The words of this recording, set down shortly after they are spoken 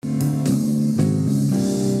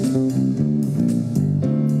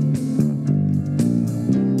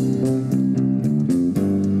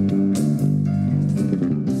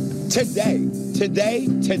Today,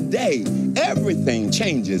 everything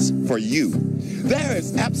changes for you. There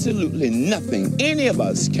is absolutely nothing any of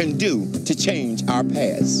us can do to change our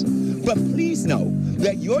past. But please know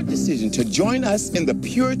that your decision to join us in the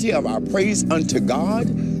purity of our praise unto God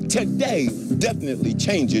today definitely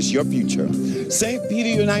changes your future. St.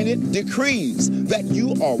 Peter United decrees that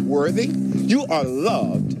you are worthy, you are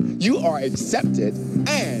loved, you are accepted,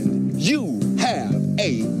 and you have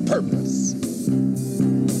a purpose.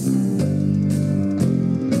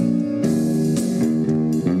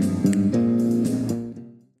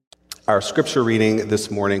 Our scripture reading this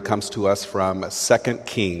morning comes to us from 2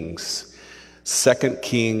 Kings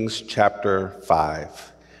chapter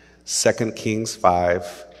 5. 2 Kings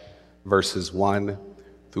 5, verses 1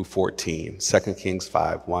 through 14. 2 Kings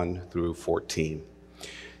 5, 1 through 14.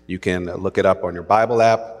 You can look it up on your Bible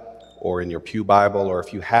app or in your Pew Bible, or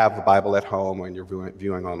if you have a Bible at home or you're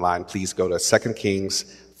viewing online, please go to 2 Kings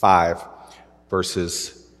 5,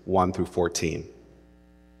 verses 1 through 14.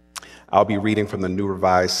 I'll be reading from the New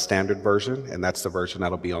Revised Standard Version, and that's the version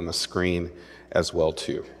that'll be on the screen as well,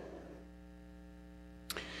 too.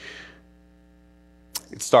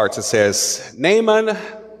 It says, Naaman,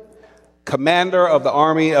 commander of the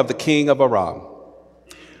army of the king of Aram,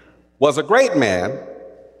 was a great man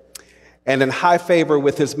and in high favor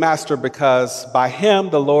with his master because by him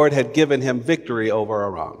the Lord had given him victory over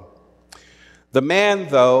Aram. The man,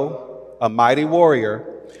 though a mighty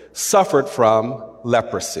warrior, suffered from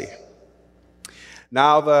leprosy.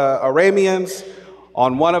 Now the Arameans,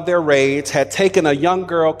 on one of their raids, had taken a young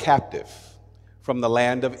girl captive from the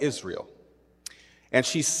land of Israel, and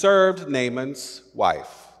she served Naaman's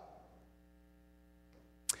wife.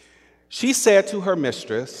 She said to her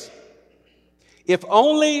mistress, "If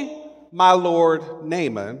only my lord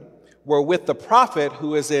Naaman were with the prophet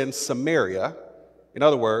who is in Samaria," in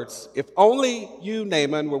other words, if only you,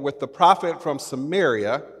 Naaman, were with the prophet from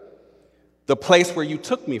Samaria, the place where you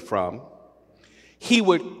took me from, he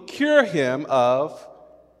would cure him of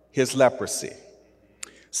his leprosy.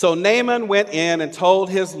 So Naaman went in and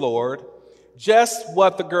told his lord just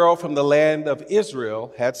what the girl from the land of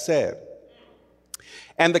Israel had said.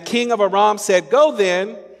 And the king of Aram said, "Go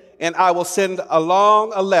then, and I will send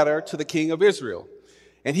along a letter to the king of Israel."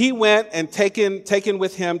 And he went and taken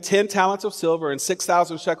with him 10 talents of silver and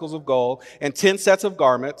 6,000 shekels of gold and 10 sets of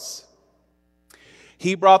garments.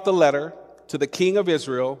 He brought the letter to the king of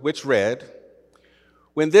Israel, which read,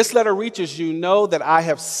 "When this letter reaches you, know that I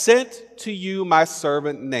have sent to you my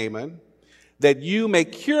servant Naaman, that you may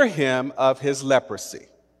cure him of his leprosy."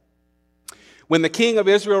 When the king of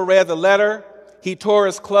Israel read the letter, he tore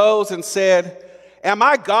his clothes and said, "Am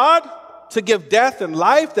I God to give death and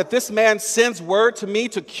life, that this man sends word to me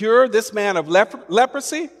to cure this man of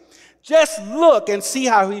leprosy? Just look and see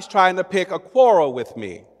how he's trying to pick a quarrel with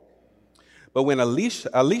me." But when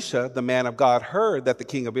Elisha, the man of God, heard that the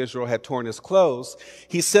king of Israel had torn his clothes,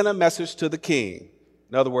 he sent a message to the king.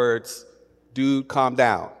 In other words, dude, calm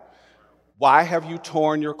down. Why have you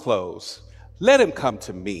torn your clothes? Let him come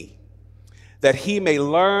to me, that he may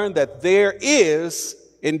learn that there is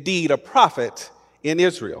indeed a prophet in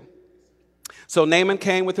Israel. So Naaman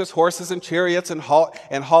came with his horses and chariots and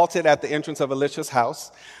halted at the entrance of Elisha's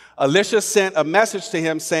house. Elisha sent a message to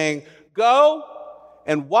him saying, "Go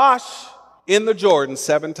and wash in the Jordan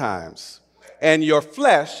 7 times, and your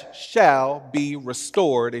flesh shall be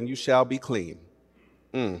restored, and you shall be clean."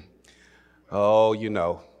 Oh, you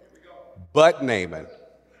know. But Naaman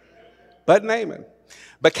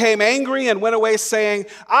became angry and went away saying,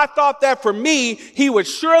 "I thought that for me, he would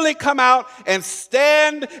surely come out and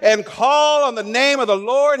stand and call on the name of the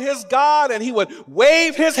Lord his God, and he would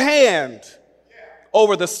wave his hand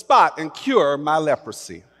over the spot and cure my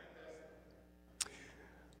leprosy.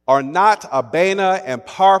 Are not Abana and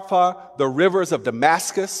Pharpar, the rivers of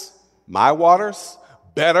Damascus, my waters,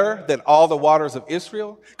 better than all the waters of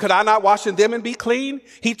Israel? Could I not wash in them and be clean?"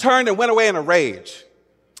 He turned and went away in a rage.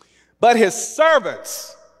 But his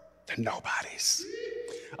servants, the nobodies,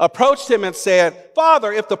 approached him and said,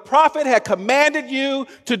 "Father, if the prophet had commanded you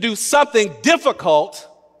to do something difficult,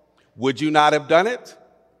 would you not have done it?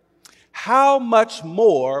 How much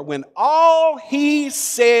more when all he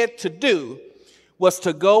said to do was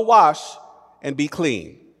to go wash and be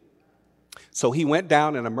clean?" So he went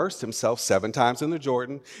down and immersed himself 7 times in the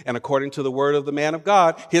Jordan, and according to the word of the man of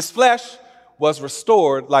God, his flesh was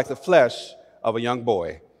restored like the flesh of a young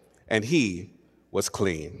boy, and he was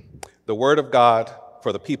clean. The word of God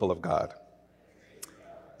for the people of God.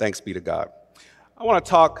 Thanks be to God. I want to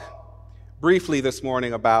talk briefly this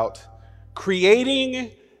morning about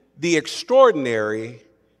creating the extraordinary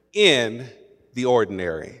in the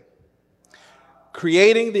ordinary.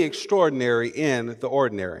 creating the extraordinary in the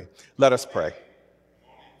ordinary. Let us pray.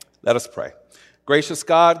 Let us pray. Gracious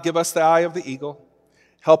God, give us the eye of the eagle.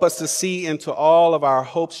 Help us to see into all of our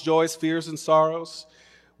hopes, joys, fears, and sorrows.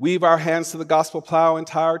 Weave our hands to the gospel plow and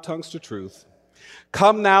tie our tongues to truth.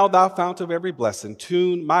 Come now, thou fount of every blessing.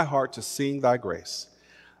 Tune my heart to sing thy grace.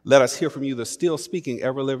 Let us hear from you, the still speaking,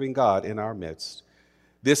 ever-living God in our midst.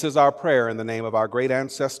 This is our prayer in the name of our great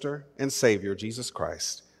ancestor and Savior, Jesus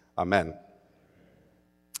Christ. Amen.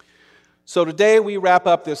 So today we wrap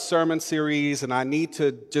up this sermon series, and I need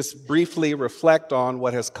to just briefly reflect on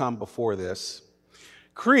what has come before this.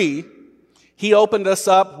 Cree, he opened us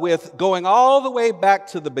up with going all the way back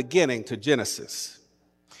to the beginning, to Genesis.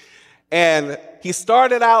 And he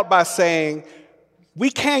started out by saying, we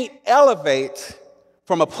can't elevate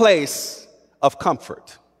from a place of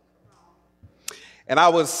comfort. And I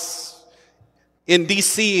was in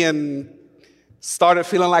D.C. and started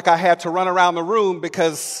feeling like I had to run around the room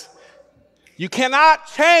because you cannot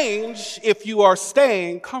change if you are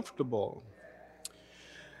staying comfortable.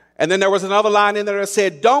 And then there was another line in there that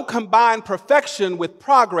said, don't combine perfection with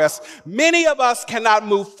progress. Many of us cannot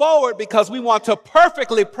move forward because we want to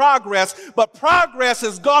perfectly progress, but progress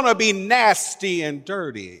is going to be nasty and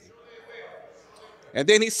dirty. And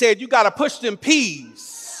then he said, you got to push them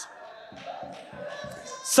P's.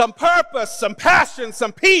 Some purpose, some passion,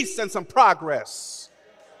 some peace, and some progress.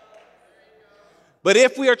 But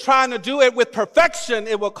if we are trying to do it with perfection,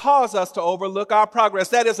 it will cause us to overlook our progress.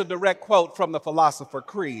 That is a direct quote from the philosopher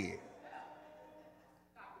Cree.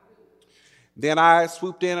 Then I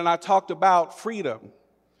swooped in and I talked about freedom,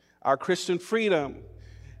 our Christian freedom.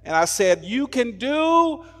 And I said, you can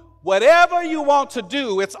do whatever you want to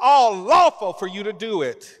do. It's all lawful for you to do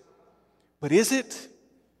it. But is it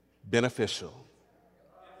beneficial?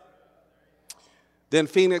 Then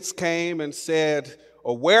Phoenix came and said,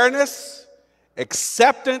 awareness,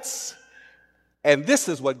 acceptance, and this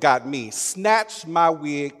is what got me. Snatch my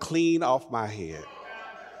wig clean off my head.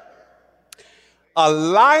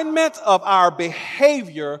 Alignment of our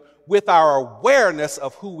behavior with our awareness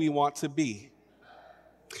of who we want to be.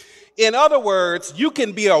 In other words, you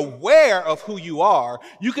can be aware of who you are.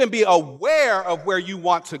 You can be aware of where you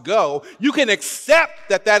want to go. You can accept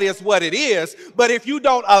that that is what it is. But if you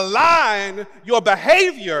don't align your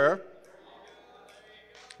behavior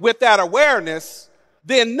with that awareness,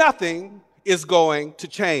 then nothing is going to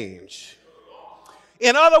change.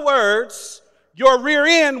 In other words, your rear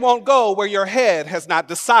end won't go where your head has not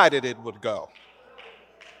decided it would go.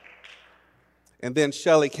 And then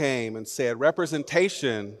Shelley came and said,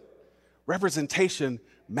 representation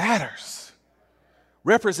matters.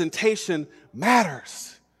 Representation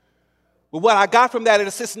matters. But what I got from that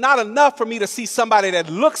is it's not enough for me to see somebody that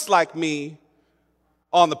looks like me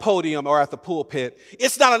on the podium or at the pulpit.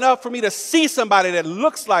 It's not enough for me to see somebody that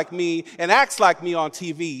looks like me and acts like me on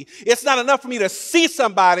TV. It's not enough for me to see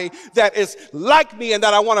somebody that is like me and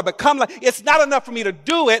that I want to become like. It's not enough for me to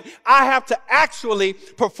do it. I have to actually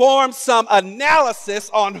perform some analysis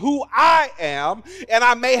on who I am, and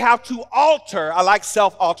I may have to alter. I like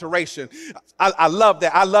self-alteration. I love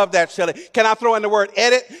that. I love that, Shelley. Can I throw in the word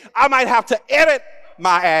edit? I might have to edit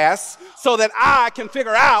my ass so that I can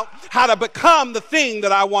figure out how to become the thing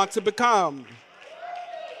that I want to become.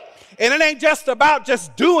 And it ain't just about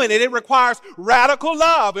just doing it. It requires radical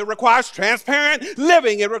love. It requires transparent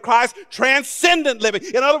living. It requires transcendent living.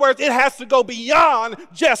 In other words, it has to go beyond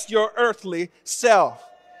just your earthly self.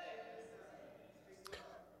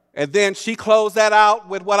 And then she closed that out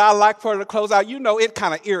with what I like for her to close out. You know, it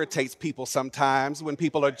kind of irritates people sometimes when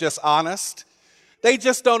people are just honest. They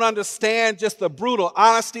just don't understand just the brutal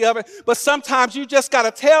honesty of it. But sometimes you just got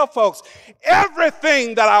to tell folks,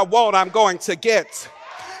 everything that I want, I'm going to get.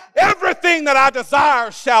 Everything that I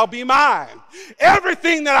desire shall be mine.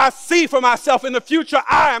 Everything that I see for myself in the future,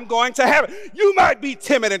 I am going to have it. You might be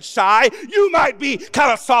timid and shy. You might be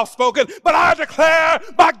kind of soft-spoken. But I declare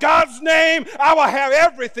by God's name, I will have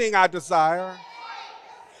everything I desire.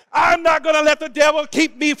 I'm not going to let the devil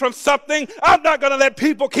keep me from something. I'm not going to let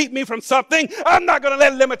people keep me from something. I'm not going to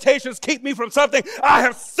let limitations keep me from something. I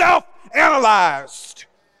have self-analyzed.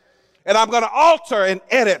 And I'm going to alter and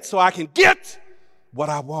edit so I can get what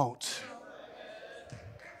I want.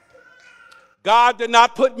 God did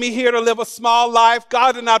not put me here to live a small life.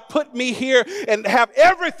 God did not put me here and have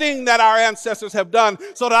everything that our ancestors have done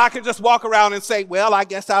so that I can just walk around and say, well, I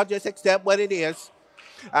guess I'll just accept what it is.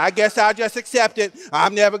 I guess I'll just accept it.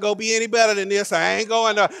 I'm never going to be any better than this. I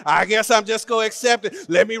guess I'm just going to accept it.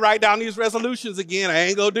 Let me write down these resolutions again. I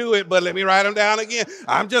ain't going to do it, but let me write them down again.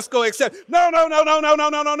 I'm just going to accept.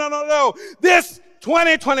 No. This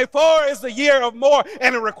 2024 is the year of more,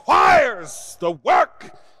 and it requires the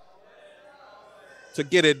work to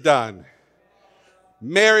get it done.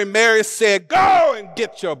 Mary said, go and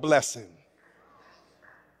get your blessing.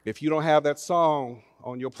 If you don't have that song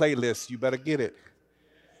on your playlist, you better get it.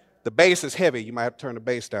 The bass is heavy. You might have to turn the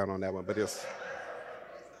bass down on that one, but it's...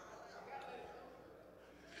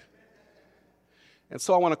 And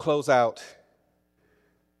so I want to close out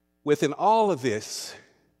within all of this,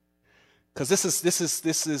 because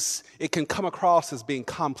this is, it can come across as being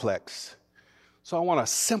complex. So I want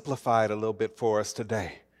to simplify it a little bit for us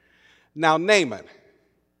today. Now, Naaman,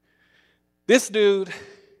 this dude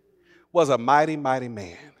was a mighty, mighty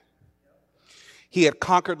man. He had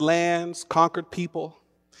conquered lands, conquered people.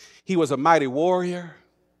 He was a mighty warrior.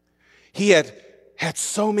 He had had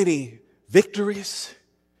so many victories.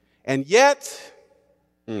 And yet,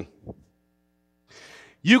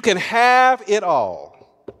 you can have it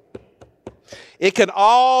all. It can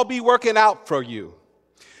all be working out for you.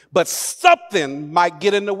 But something might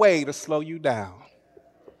get in the way to slow you down.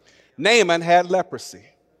 Naaman had leprosy.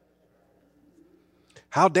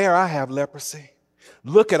 How dare I have leprosy?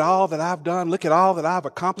 Look at all that I've done. Look at all that I've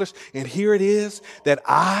accomplished. And here it is that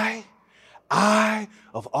I,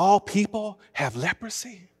 of all people, have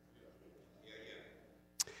leprosy.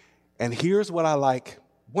 And here's what I like.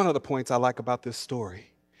 One of the points I like about this story.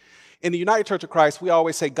 In the United Church of Christ, we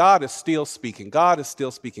always say, God is still speaking. God is still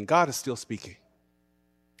speaking. God is still speaking.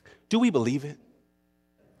 Do we believe it?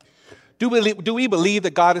 Do we believe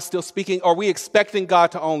that God is still speaking? Or are we expecting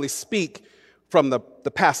God to only speak from the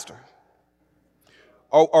pastor?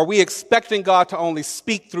 Or are we expecting God to only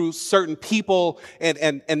speak through certain people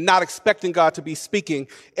and not expecting God to be speaking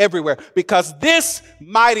everywhere? Because this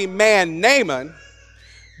mighty man, Naaman,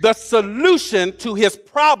 the solution to his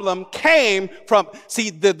problem came from,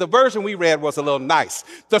 the version we read was a little nice.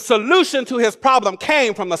 The solution to his problem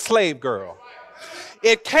came from the slave girl.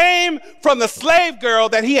 It came from the slave girl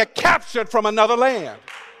that he had captured from another land.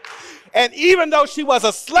 And even though she was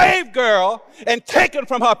a slave girl and taken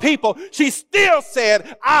from her people, she still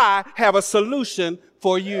said, I have a solution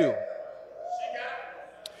for you.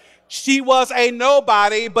 She was a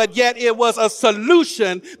nobody, but yet it was a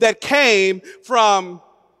solution that came from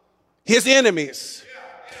his enemies.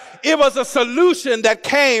 It was a solution that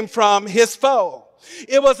came from his foe.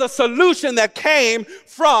 It was a solution that came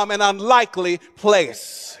from an unlikely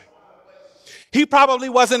place. He probably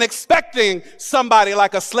wasn't expecting somebody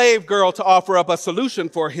like a slave girl to offer up a solution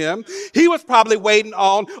for him. He was probably waiting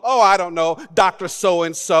on, I don't know, Dr.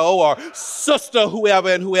 So-and-so or Sister whoever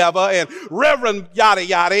and Reverend yada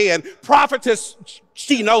yada and prophetess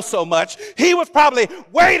she knows so much. He was probably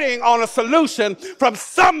waiting on a solution from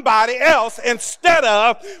somebody else instead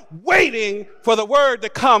of waiting for the word to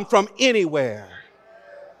come from anywhere.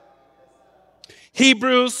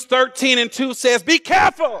 Hebrews 13:2 says, be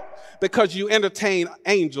careful because you entertain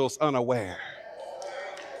angels unaware.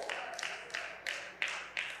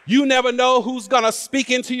 You never know who's going to speak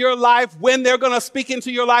into your life, when they're going to speak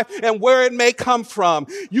into your life, and where it may come from.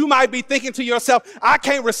 You might be thinking to yourself, I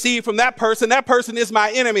can't receive from that person. That person is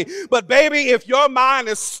my enemy. But baby, if your mind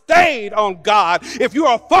is stayed on God, if you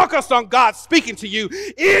are focused on God speaking to you,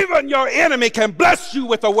 even your enemy can bless you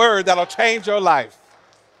with a word that'll change your life.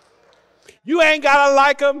 You ain't got to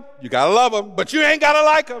like them. You got to love them, but you ain't got to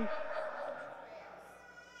like them.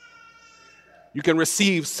 You can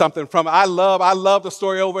receive something from it. I love the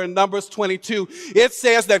story over in Numbers 22. It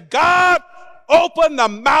says that God opened the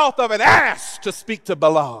mouth of an ass to speak to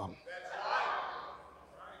Balaam.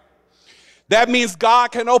 That means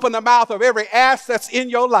God can open the mouth of every ass that's in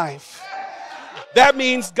your life. That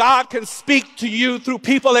means God can speak to you through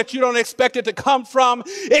people that you don't expect it to come from.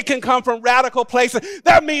 It can come from radical places.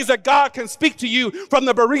 That means that God can speak to you from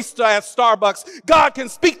the barista at Starbucks. God can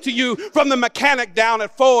speak to you from the mechanic down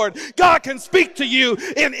at Ford. God can speak to you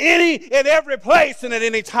in every place and at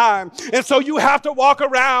any time. And so you have to walk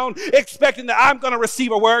around expecting that I'm going to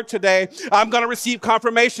receive a word today. I'm going to receive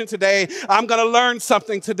confirmation today. I'm going to learn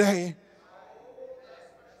something today.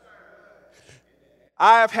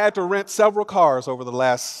 I have had to rent several cars over the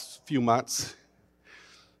last few months,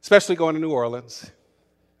 especially going to New Orleans.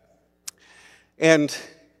 And,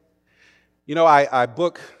 I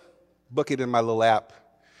book it in my little app.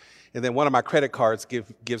 And then one of my credit cards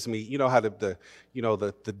gives me, how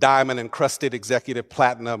the diamond encrusted executive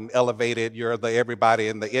platinum elevated, you're the everybody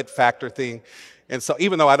and the it factor thing. And so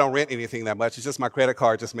even though I don't rent anything that much, it's just my credit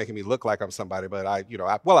card just making me look like I'm somebody. But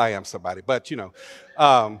I am somebody. But,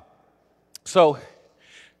 so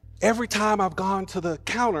every time I've gone to the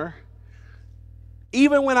counter,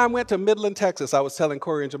 even when I went to Midland, Texas, I was telling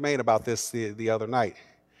Corey and Jermaine about this the other night.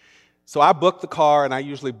 So I booked the car, and I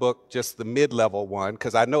usually book just the mid-level one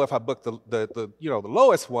because I know if I book the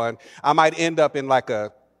lowest one, I might end up in like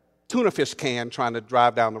a tuna fish can trying to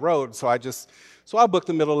drive down the road. So I booked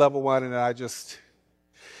the middle-level one, and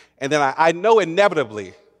then I know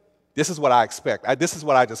inevitably this is what I expect. This is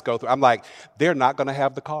what I just go through. I'm like, they're not going to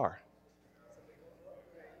have the car.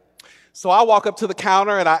 So I walk up to the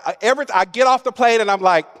counter, and I get off the plane, and I'm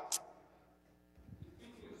like,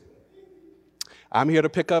 I'm here to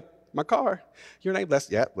pick up my car. Your name,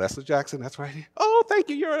 Leslie Jackson, that's right. Oh, thank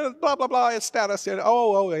you, you're a blah, blah, blah, it's status. Yeah,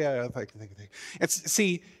 thank you. And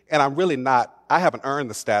see, and I'm really not, I haven't earned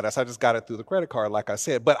the status. I just got it through the credit card, like I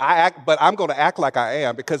said. But I'm going to act like I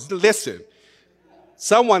am because, listen,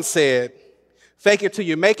 someone said, fake it till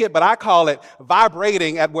you make it, but I call it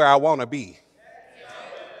vibrating at where I want to be.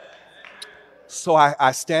 So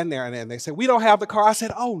I stand there, and they say, we don't have the car. I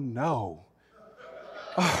said, oh, no.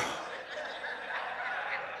 Oh.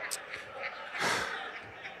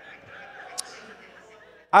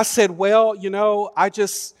 I said, well,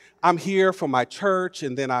 I'm here for my church,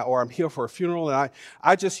 and then I'm here for a funeral, and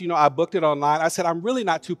I booked it online. I said, I'm really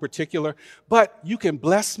not too particular, but you can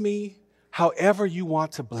bless me however you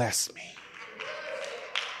want to bless me.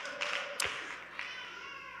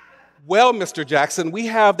 Well, Mr. Jackson, we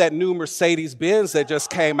have that new Mercedes-Benz that just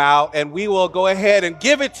came out, and we will go ahead and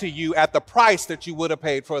give it to you at the price that you would have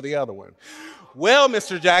paid for the other one. Well,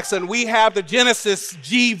 Mr. Jackson, we have the Genesis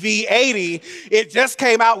GV80. It just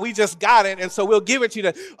came out. We just got it. And so we'll give it to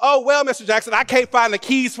you. Oh, well, Mr. Jackson, I can't find the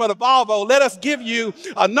keys for the Volvo. Let us give you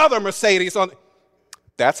another Mercedes.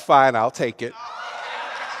 That's fine. I'll take it.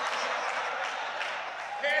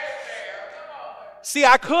 See,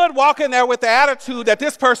 I could walk in there with the attitude that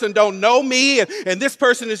this person don't know me and this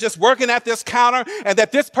person is just working at this counter and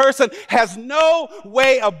that this person has no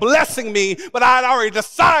way of blessing me, but I had already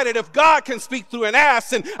decided if God can speak through an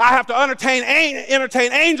ass and I have to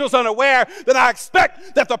entertain angels unaware, then I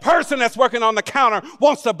expect that the person that's working on the counter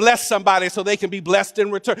wants to bless somebody so they can be blessed in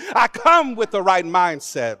return. I come with the right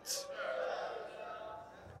mindset.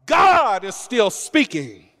 God is still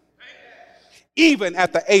speaking, even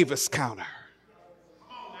at the Avis counter.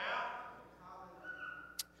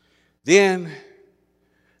 Then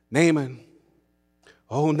Naaman,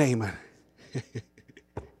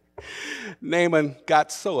 Naaman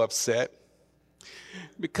got so upset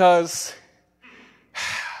because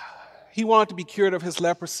he wanted to be cured of his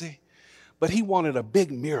leprosy, but he wanted a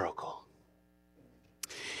big miracle.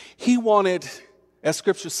 He wanted, as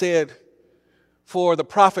scripture said, for the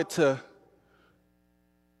prophet to,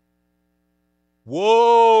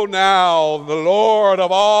 woe now, the Lord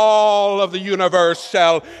of all of the universe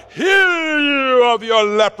shall heal you of your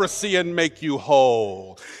leprosy and make you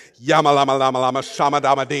whole. Yama lama lama lama shama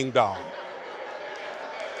dama ding dong.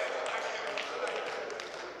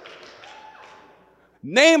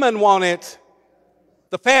 Naaman wanted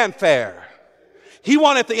the fanfare. He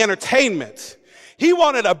wanted the entertainment. He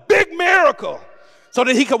wanted a big miracle so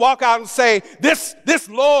that he could walk out and say, this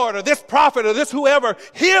Lord or this prophet or this whoever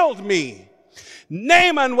healed me.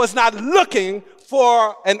 Naaman was not looking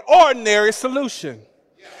for an ordinary solution.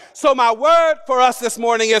 So my word for us this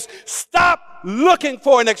morning is stop looking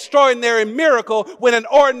for an extraordinary miracle when an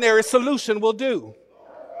ordinary solution will do.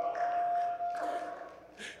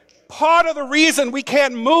 Part of the reason we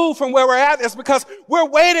can't move from where we're at is because we're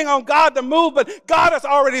waiting on God to move, but God has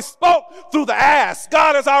already spoke through the ass.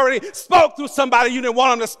 God has already spoke through somebody you didn't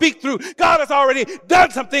want him to speak through. God has already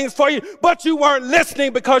done some things for you, but you weren't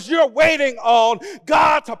listening because you're waiting on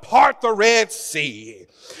God to part the Red Sea.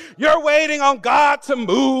 You're waiting on God to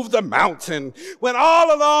move the mountain. When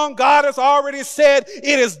all along God has already said,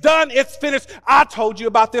 it is done, it's finished. I told you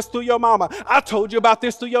about this through your mama. I told you about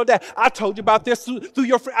this through your dad. I told you about this through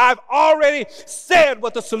your friend. I've already said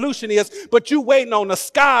what the solution is, but you're waiting on the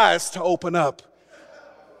skies to open up.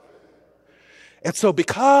 And so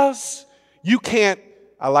because you can't,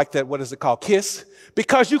 I like that, what is it called, kiss?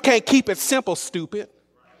 Because you can't keep it simple, stupid.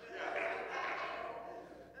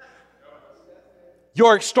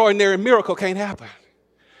 Your extraordinary miracle can't happen.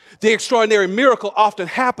 The extraordinary miracle often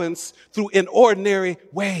happens through inordinary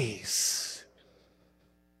ways.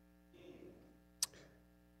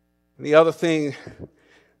 And the other thing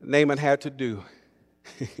Naaman had to do,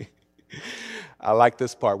 I like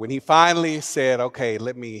this part. When he finally said, okay,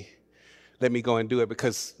 let me go and do it,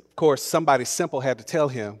 because, of course, somebody simple had to tell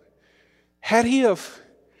him. Had he have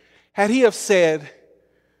said,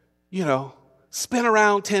 spin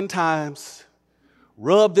around 10 times,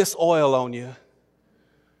 rub this oil on you,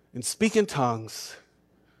 and speak in tongues,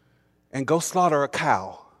 and go slaughter a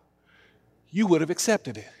cow, you would have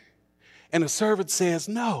accepted it. And the servant says,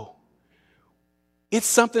 no. It's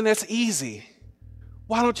something that's easy.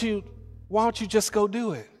 Why don't you just go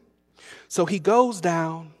do it? So he goes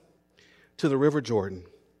down to the River Jordan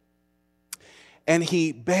and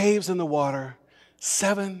he bathes in the water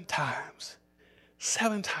 7 times.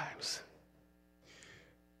 7 times.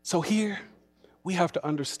 So here we have to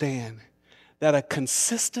understand that a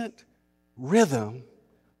consistent rhythm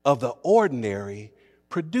of the ordinary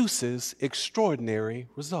produces extraordinary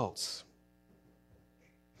results.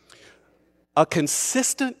 A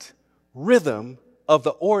consistent rhythm of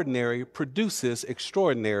the ordinary produces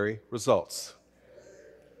extraordinary results.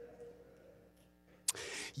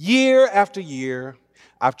 Year after year,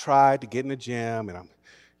 I've tried to get in the gym,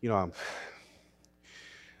 and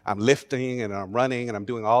I'm lifting and I'm running and I'm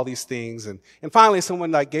doing all these things. And finally,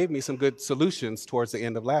 someone gave me some good solutions towards the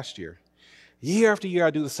end of last year. Year after year, I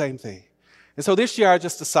do the same thing. And so this year, I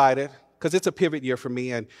just decided, because it's a pivot year for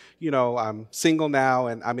me, and I'm single now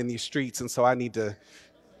and I'm in these streets, and so I need to.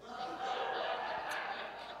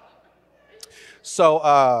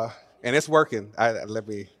 So, and it's working.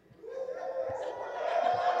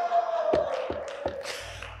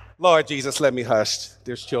 Lord Jesus, let me hush.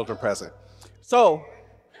 There's children present. So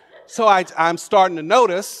I'm starting to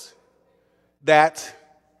notice that,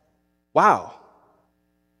 wow,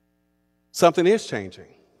 something is changing.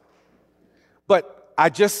 But I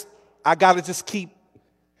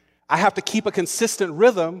have to keep a consistent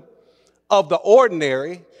rhythm of the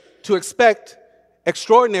ordinary to expect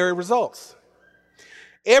extraordinary results.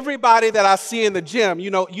 Everybody that I see in the gym,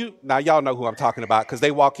 now y'all know who I'm talking about because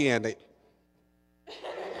they walk in,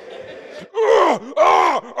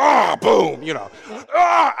 boom,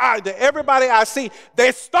 everybody I see,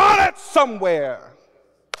 they started somewhere.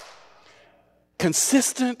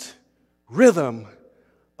 Consistent rhythm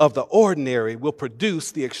of the ordinary will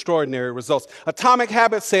produce the extraordinary results. Atomic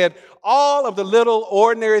Habits said all of the little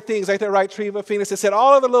ordinary things, ain't that right, Treva Phoenix? It said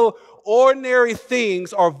all of the little ordinary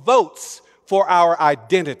things are votes for our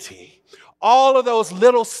identity. All of those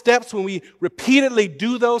little steps, when we repeatedly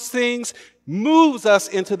do those things, moves us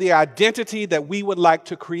into the identity that we would like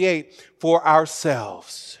to create for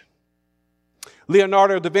ourselves.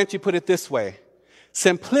 Leonardo da Vinci put it this way: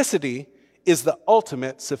 simplicity is the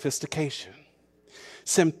ultimate sophistication.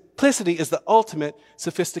 Simplicity is the ultimate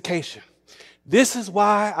sophistication. This is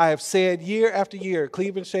why I have said year after year,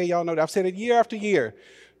 Cleveland Shay, y'all know that, I've said it year after year,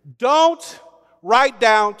 don't write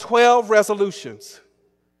down 12 resolutions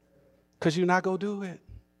because you're not going to do it.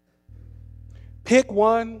 Pick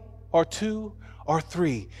 1 or 2 or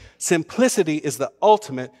 3. Simplicity is the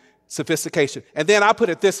ultimate sophistication. And then I put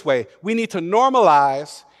it this way: we need to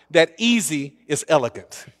normalize that easy is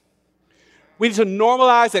elegant. We need to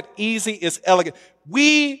normalize that easy is elegant.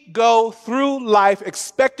 We go through life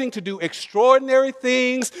expecting to do extraordinary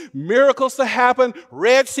things, miracles to happen,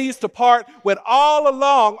 Red Seas to part, when all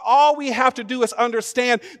along, all we have to do is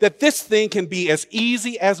understand that this thing can be as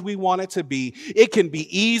easy as we want it to be. It can be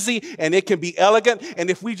easy and it can be elegant.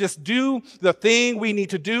 And if we just do the thing we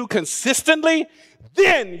need to do consistently,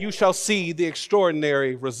 then you shall see the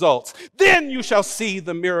extraordinary results. Then you shall see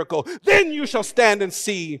the miracle. Then you shall stand and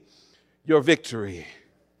see your victory.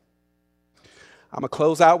 I'm going to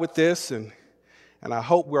close out with this, and I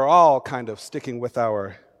hope we're all kind of sticking with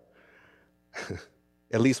our,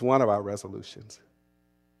 at least one of our resolutions.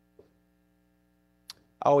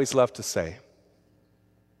 I always love to say,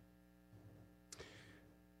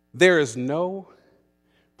 there is no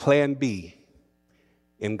plan B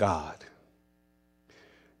in God.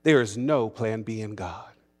 There is no plan B in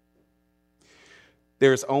God.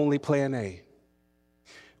 There is only plan A.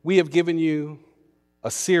 We have given you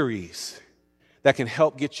a series that can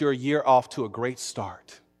help get your year off to a great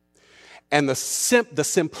start. And the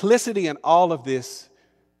simplicity in all of this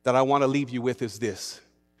that I want to leave you with is this: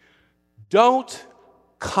 don't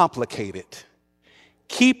complicate it.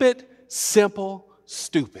 Keep it simple,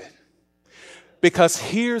 stupid. Because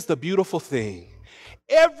here's the beautiful thing: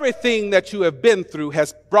 everything that you have been through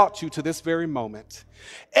has brought you to this very moment.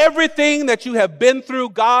 Everything that you have been through,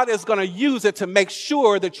 God is going to use it to make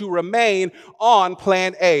sure that you remain on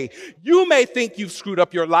plan A. You may think you've screwed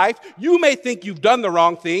up your life. You may think you've done the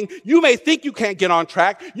wrong thing. You may think you can't get on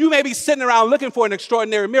track. You may be sitting around looking for an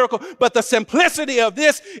extraordinary miracle. But the simplicity of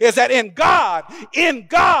this is that in God,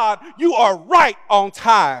 you are right on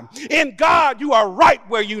time. In God, you are right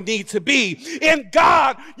where you need to be. In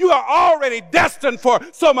God, you are already destined for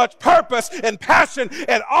so much purpose and passion.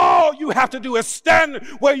 And all you have to do is stand stand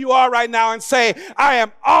where you are right now and say, I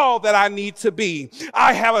am all that I need to be.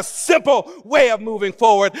 I have a simple way of moving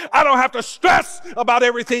forward. I don't have to stress about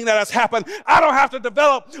everything that has happened. I don't have to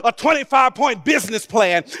develop a 25-point business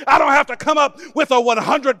plan. I don't have to come up with a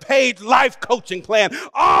 100-page life coaching plan.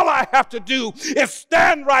 All I have to do is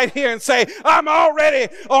stand right here and say, I'm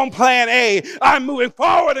already on plan A. I'm moving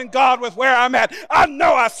forward in God with where I'm at. I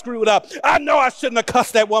know I screwed up. I know I shouldn't have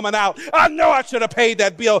cussed that woman out. I know I should have paid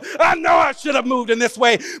that bill. I know I should have moved in this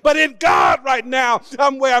way. But in God right now,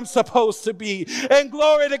 I'm where I'm supposed to be. And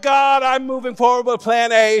glory to God, I'm moving forward with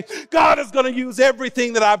plan A. God is going to use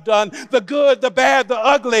everything that I've done, the good, the bad, the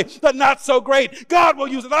ugly, the not so great. God will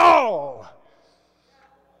use it all.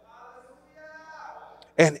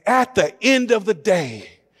 And at the end of the day,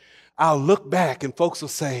 I'll look back and folks will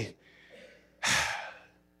say,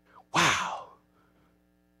 wow,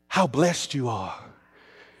 how blessed you are.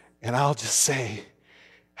 And I'll just say,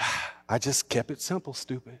 I just kept it simple,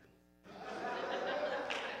 stupid.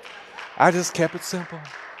 I just kept it simple.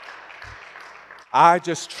 I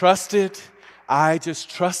just trusted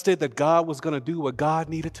that God was going to do what God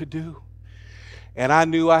needed to do. And I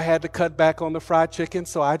knew I had to cut back on the fried chicken,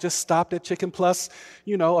 so I just stopped at Chicken Plus,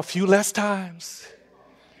 a few less times.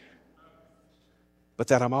 But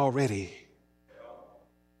that I'm already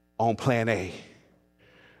on plan A.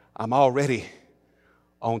 I'm already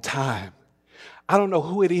on time. I don't know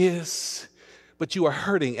who it is, but you are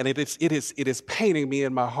hurting, and it is paining me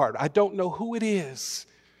in my heart. I don't know who it is,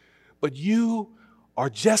 but you are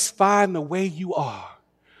just fine the way you are.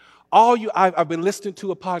 I've been listening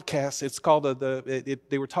to a podcast. It's called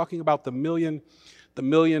they were talking about the $1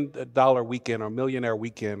 million weekend or millionaire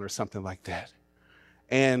weekend or something like that.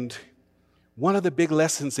 And one of the big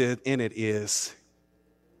lessons in it is,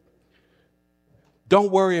 don't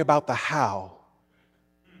worry about the how.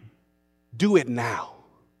 Do it now.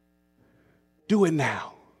 Do it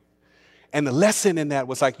now. And the lesson in that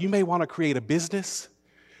was like, you may want to create a business.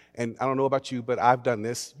 And I don't know about you, but I've done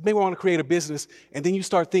this. You may want to create a business, and then you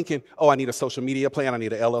start thinking, oh, I need a social media plan, I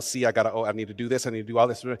need an LLC, I need to do this, I need to do all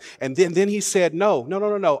this. And then he said, no.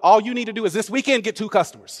 All you need to do is this weekend get 2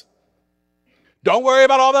 customers. Don't worry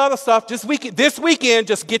about all the other stuff. This weekend,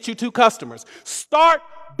 just get you 2 customers. Start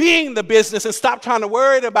being the business and stop trying to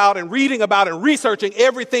worry about and reading about and researching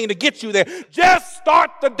everything to get you there. Just start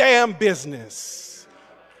the damn business.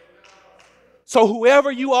 So whoever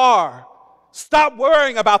you are, stop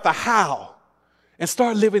worrying about the how and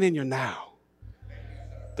start living in your now.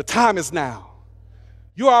 The time is now.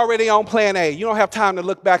 You're already on plan A. You don't have time to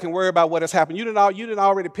look back and worry about what has happened. You didn't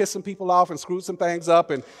already piss some people off and screwed some things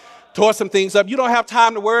up and tore some things up. You don't have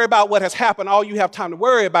time to worry about what has happened. All you have time to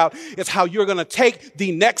worry about is how you're going to take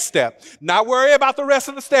the next step. Not worry about the rest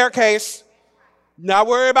of the staircase. Not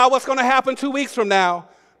worry about what's going to happen 2 weeks from now.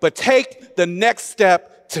 But take the next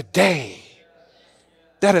step today.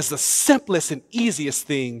 That is the simplest and easiest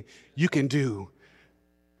thing you can do.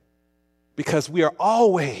 Because we are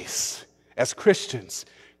always, as Christians,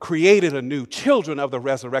 created anew, children of the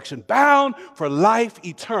resurrection, bound for life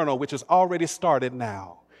eternal, which has already started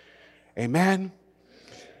now. Amen.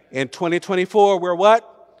 In 2024, we're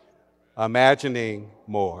what? Imagining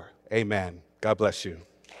more. Amen. God bless you.